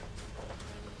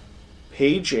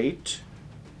 Page 8.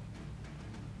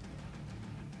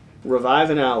 Revive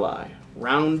an ally.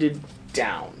 Rounded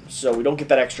down. So we don't get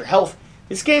that extra health.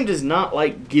 This game does not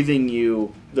like giving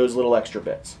you those little extra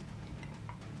bits.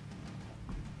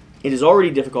 It is already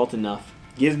difficult enough.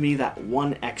 Give me that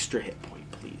one extra hit point,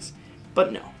 please.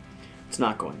 But no, it's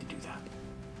not going to do that.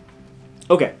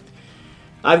 Okay.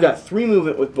 I've got 3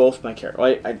 movement with both my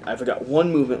characters. I've got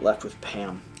 1 movement left with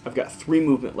Pam. I've got 3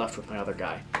 movement left with my other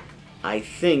guy. I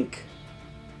think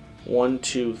 1,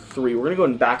 2, 3. We're going to go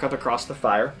and back up across the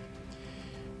fire.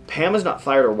 Pam has not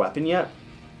fired her weapon yet.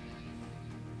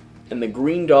 And the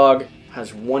green dog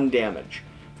has 1 damage.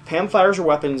 If Pam fires her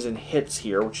weapons and hits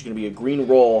here, which is going to be a green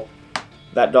roll,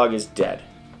 that dog is dead.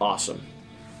 Awesome.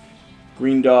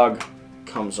 Green dog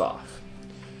comes off.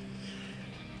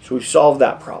 So we've solved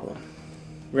that problem.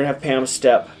 We're going to have Pam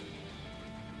step.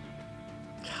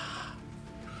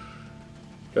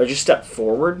 Do I just step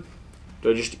forward?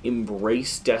 Do I just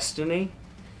embrace destiny?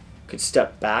 Could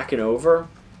step back and over.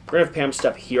 We're going to have Pam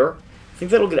step here. I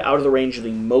think that'll get out of the range of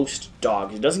the most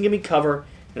dogs. It doesn't give me cover,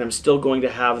 and I'm still going to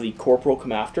have the corporal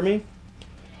come after me.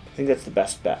 I think that's the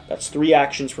best bet. That's 3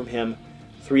 actions from him,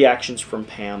 3 actions from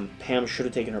Pam. Pam should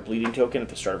have taken her bleeding token at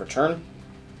the start of her turn.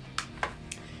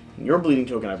 And your bleeding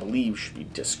token, I believe, should be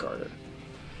discarded.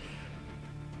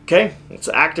 Okay, let's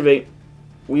activate.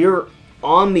 We're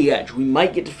on the edge. We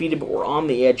might get defeated, but we're on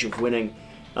the edge of winning.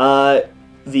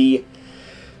 The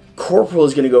corporal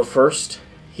is going to go first.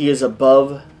 He is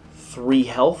above 3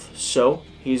 health, so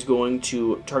he's going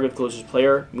to target the closest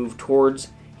player, move towards.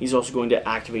 He's also going to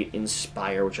activate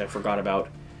Inspire, which I forgot about.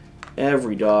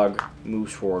 Every dog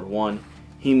moves forward 1.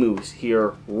 He moves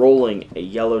here, rolling a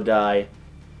yellow die.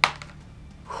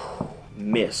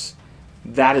 Miss.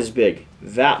 That is big.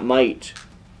 That might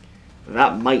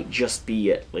just be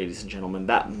it, ladies and gentlemen.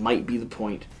 That might be the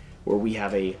point where we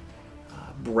have a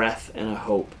breath and a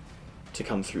hope to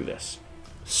come through this.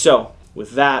 So,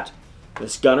 with that,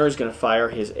 this gunner is going to fire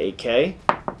his AK.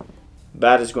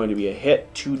 That is going to be a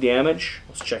hit, 2 damage.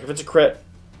 Let's check if it's a crit.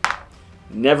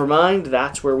 Never mind,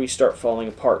 that's where we start falling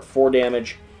apart. 4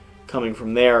 damage coming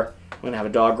from there. I'm going to have a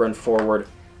dog run forward.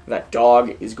 That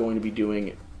dog is going to be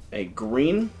doing a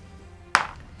green.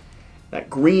 That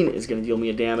green is going to deal me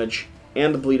a damage,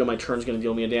 and the bleed on my turn is going to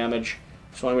deal me a damage.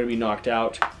 So I'm going to be knocked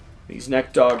out. These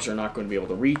neck dogs are not going to be able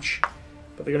to reach,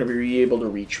 but they're going to be able to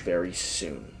reach very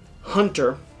soon.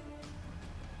 Hunter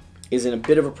is in a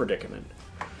bit of a predicament.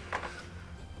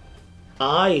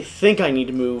 I think I need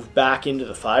to move back into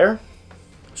the fire.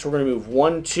 So we're going to move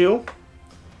 1, 2.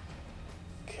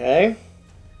 Okay.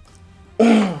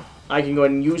 I can go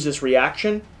ahead and use this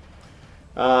reaction.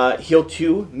 Heal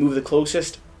 2, move the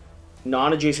closest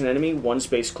non-adjacent enemy 1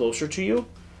 space closer to you.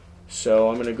 So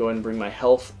I'm going to go ahead and bring my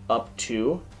health up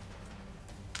to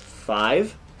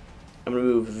 5. I'm going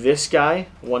to move this guy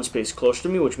 1 space closer to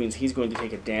me, which means he's going to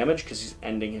take a damage because he's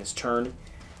ending his turn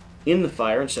in the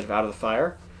fire instead of out of the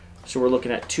fire. So we're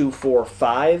looking at 2, 4,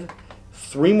 5.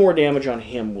 3 more damage on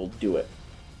him will do it.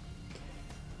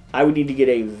 I would need to get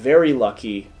a very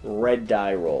lucky red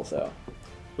die roll, though,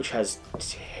 which has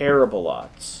terrible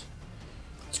odds.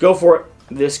 Let's go for it.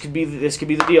 This could be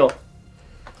the deal.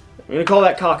 I'm going to call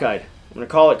that cockeyed. I'm going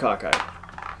to call it cockeyed.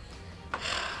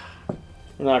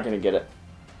 We're not going to get it.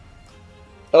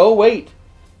 Oh, wait.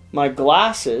 My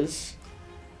glasses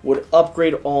would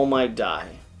upgrade all my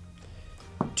die.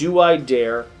 Do I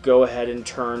dare go ahead and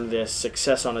turn this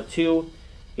success on a 2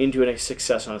 into a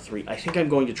success on a 3? I think I'm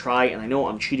going to try, and I know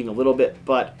I'm cheating a little bit,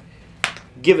 but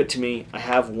give it to me. I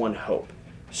have 1 hope.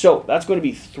 So that's going to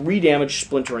be 3 damage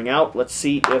splintering out. Let's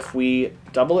see if we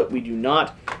double it. We do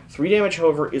not. 3 damage,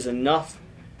 however, is enough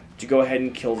to go ahead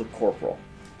and kill the corporal,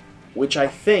 which I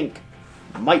think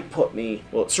might put me,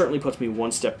 well, it certainly puts me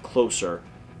 1 step closer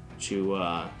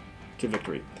to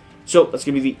victory. So that's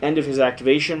going to be the end of his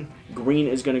activation. Green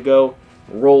is going to go.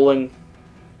 Rolling.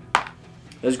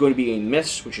 There's going to be a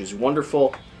miss, which is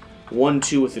wonderful.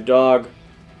 1-2 with the dog.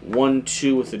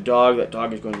 1-2 with the dog. That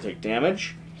dog is going to take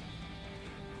damage.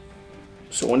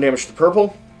 So 1 damage to the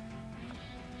purple.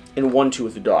 And 1-2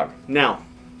 with the dog. Now,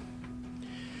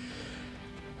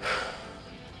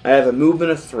 I have a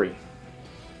movement of 3.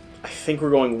 I think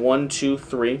we're going 1, 2,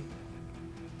 3.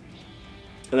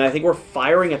 And I think we're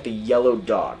firing at the yellow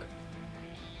dog.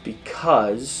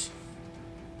 Because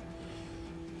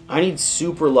I need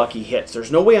super lucky hits.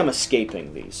 There's no way I'm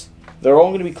escaping these. They're all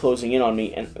going to be closing in on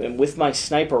me. And with my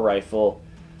sniper rifle,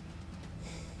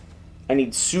 I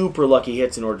need super lucky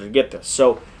hits in order to get this.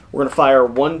 So we're going to fire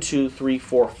 1, 2, 3,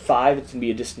 4, 5. It's going to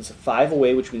be a distance of 5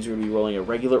 away, which means we're going to be rolling a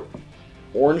regular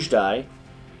orange die.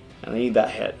 And I need that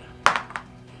hit.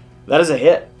 That is a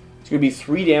hit. It's going to be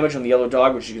 3 damage on the yellow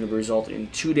dog, which is going to result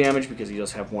in 2 damage because he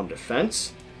does have 1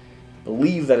 defense. I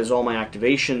believe that is all my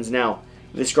activations. Now,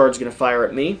 this guard's going to fire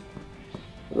at me.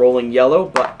 Rolling yellow,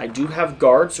 but I do have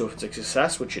guard, so if it's a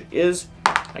success, which it is,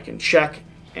 I can check,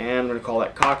 and I'm going to call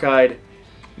that cockeyed.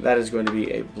 That is going to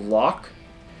be a block.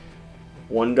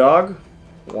 1 dog.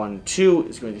 1, 2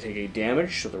 is going to take a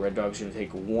damage, so the red dog's going to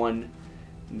take 1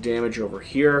 damage over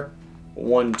here.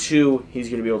 1, 2, he's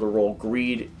going to be able to roll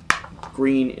green,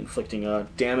 inflicting a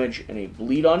damage and a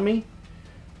bleed on me,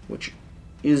 which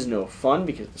is no fun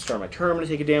because at the start of my turn I'm going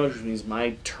to take a damage, which means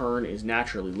my turn is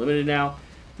naturally limited now.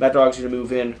 That dog's going to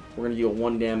move in. We're going to deal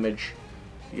 1 damage.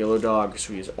 Yellow dog,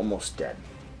 so he is almost dead.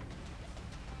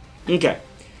 Okay.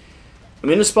 I'm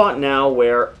in a spot now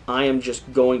where I am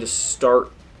just going to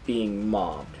start being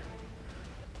mobbed.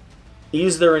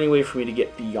 Is there any way for me to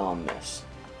get beyond this?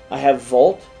 I have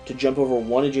Vault to jump over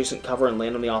 1 adjacent cover and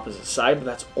land on the opposite side, but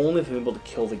that's only if I'm able to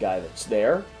kill the guy that's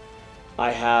there.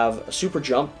 I have a super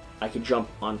jump. I can jump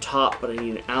on top, but I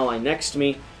need an ally next to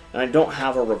me, and I don't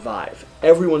have a revive.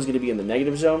 Everyone's going to be in the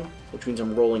negative zone, which means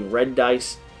I'm rolling red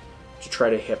dice to try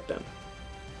to hit them.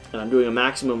 And I'm doing a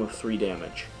maximum of 3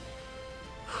 damage.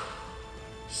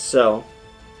 So,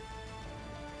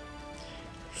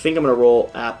 I think I'm going to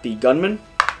roll at the gunman.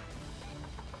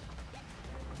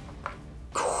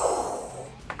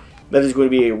 That is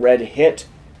going to be a red hit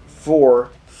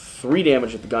for 3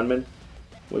 damage at the gunman,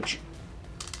 which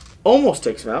almost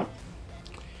takes him out.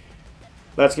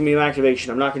 That's going to be an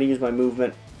activation. I'm not going to use my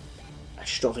movement. I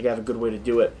just don't think I have a good way to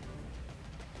do it.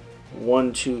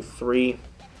 1, 2, 3.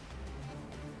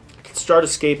 I can start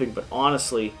escaping, but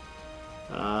honestly,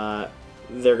 they're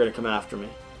going to come after me.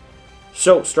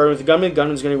 So, starting with the gunman.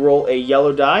 Gunman's going to roll a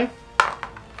yellow die.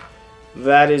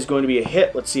 That is going to be a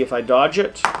hit. Let's see if I dodge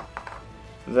it.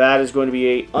 That is going to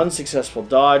be an unsuccessful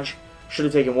dodge. Should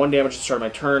have taken 1 damage at the start of my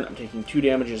turn. I'm taking 2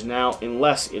 damages now,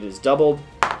 unless it is doubled.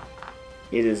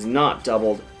 It is not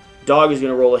doubled. Dog is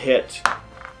going to roll a hit.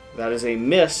 That is a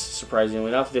miss, surprisingly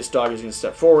enough. This dog is going to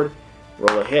step forward,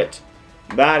 roll a hit.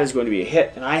 That is going to be a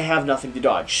hit, and I have nothing to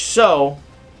dodge. So,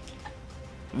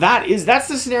 that's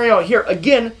the scenario out here.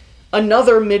 Again,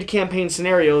 another mid-campaign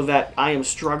scenario that I am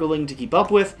struggling to keep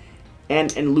up with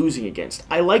and losing against.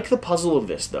 I like the puzzle of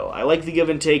this, though. I like the give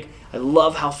and take. I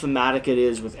love how thematic it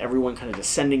is with everyone kind of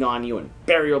descending on you and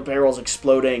burial barrels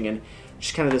exploding and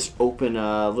just kind of this open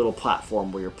little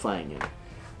platform where you're playing in.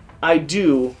 I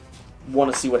do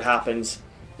want to see what happens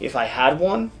if I had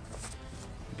one,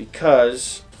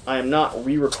 because I am not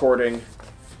re-recording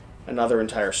another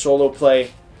entire solo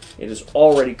play. It is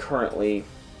already currently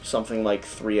something like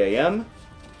 3 a.m.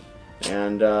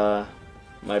 and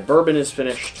my bourbon is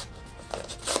finished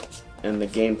and the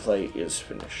gameplay is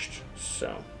finished.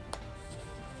 So,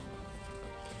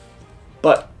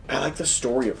 but I like the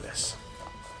story of this.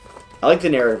 I like the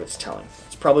narrative it's telling.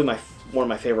 It's probably one of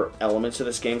my favorite elements of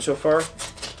this game so far.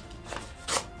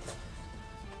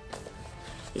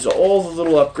 Is all the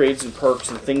little upgrades and perks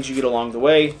and things you get along the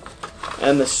way,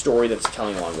 and the story that's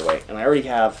telling along the way. And I already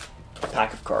have a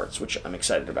pack of cards, which I'm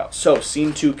excited about. So,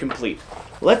 Scene 2 complete.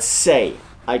 Let's say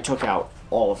I took out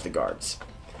all of the guards.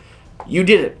 You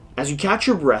did it. As you catch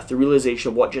your breath, the realization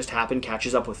of what just happened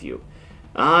catches up with you.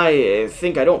 I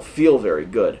think I don't feel very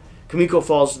good. Kamiko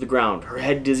falls to the ground, her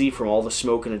head dizzy from all the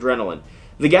smoke and adrenaline.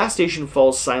 The gas station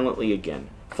falls silent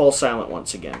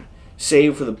once again,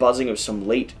 save for the buzzing of some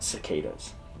late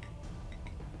cicadas.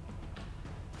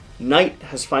 Night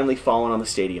has finally fallen on the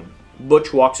stadium.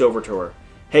 Butch walks over to her.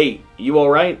 Hey, you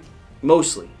alright?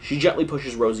 Mostly. She gently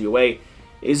pushes Rosie away.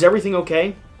 Is everything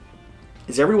okay?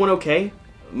 Is everyone okay?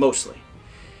 Mostly.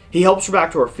 He helps her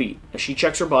back to her feet. As she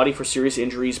checks her body for serious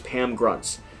injuries, Pam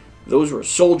grunts. Those were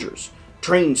soldiers.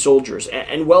 Trained soldiers,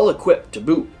 and well equipped to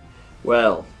boot.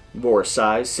 Well, Boris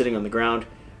sighs, sitting on the ground.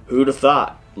 Who'd have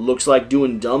thought? Looks like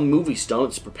doing dumb movie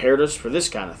stunts prepared us for this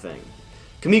kind of thing.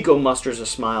 Kamiko musters a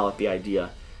smile at the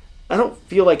idea. I don't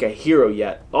feel like a hero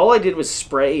yet. All I did was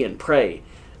spray and pray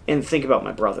and think about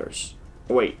my brothers.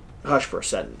 Wait, hush for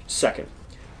a second.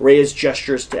 Reyes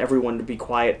gestures to everyone to be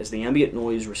quiet as the ambient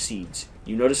noise recedes.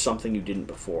 You notice something you didn't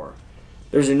before.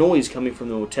 There's a noise coming from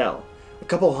the motel. A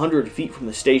couple 100 feet from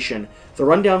the station, the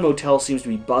rundown motel seems to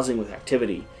be buzzing with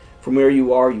activity. From where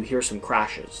you are, you hear some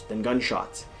crashes, then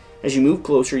gunshots. As you move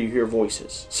closer, you hear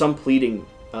voices, some pleading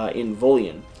in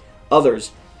Volian,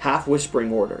 others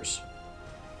half-whispering orders.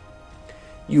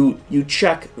 You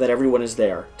check that everyone is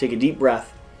there, take a deep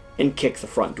breath, and kick the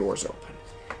front doors open.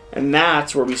 And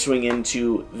that's where we swing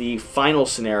into the final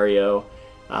scenario,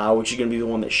 which is going to be the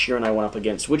one that Sheer and I went up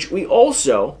against, which we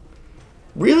also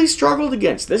really struggled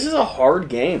against. This is a hard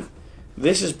game.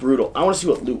 This is brutal. I want to see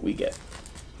what loot we get.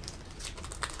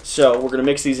 So we're going to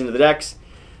mix these into the decks.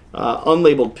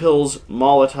 Unlabeled pills,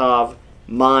 Molotov,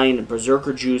 mine,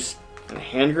 berserker juice, and a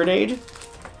hand grenade.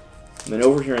 And then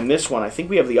over here in this one, I think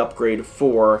we have the upgrade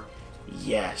for,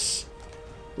 yes.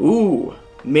 Ooh,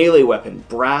 melee weapon,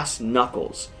 brass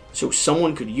knuckles. So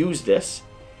someone could use this.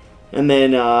 And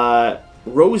then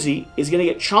Rosie is going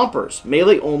to get chompers.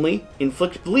 Melee only,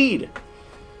 inflict bleed.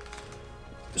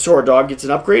 So our dog gets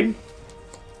an upgrade.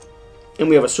 And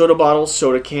we have a soda bottle,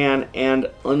 soda can, and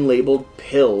unlabeled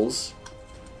pills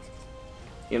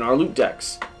in our loot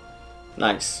decks.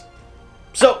 Nice.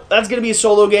 So that's going to be a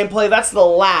solo gameplay. That's the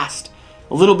last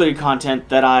little bit of content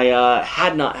that I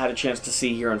had not had a chance to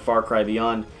see here on Far Cry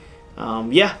Beyond.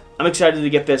 Yeah, I'm excited to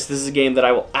get this. This is a game that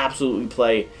I will absolutely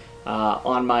play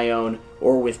on my own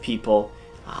or with people.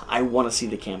 I want to see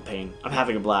the campaign. I'm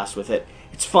having a blast with it.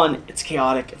 It's fun, it's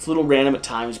chaotic, it's a little random at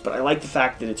times, but I like the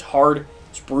fact that it's hard,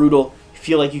 it's brutal. You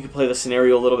feel like you could play the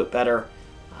scenario a little bit better.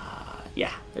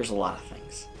 Yeah, there's a lot of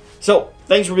things. So,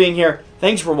 thanks for being here.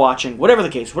 Thanks for watching. Whatever the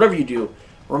case, whatever you do,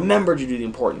 remember to do the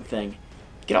important thing.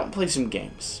 Get out and play some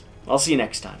games. I'll see you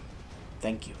next time.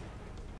 Thank you.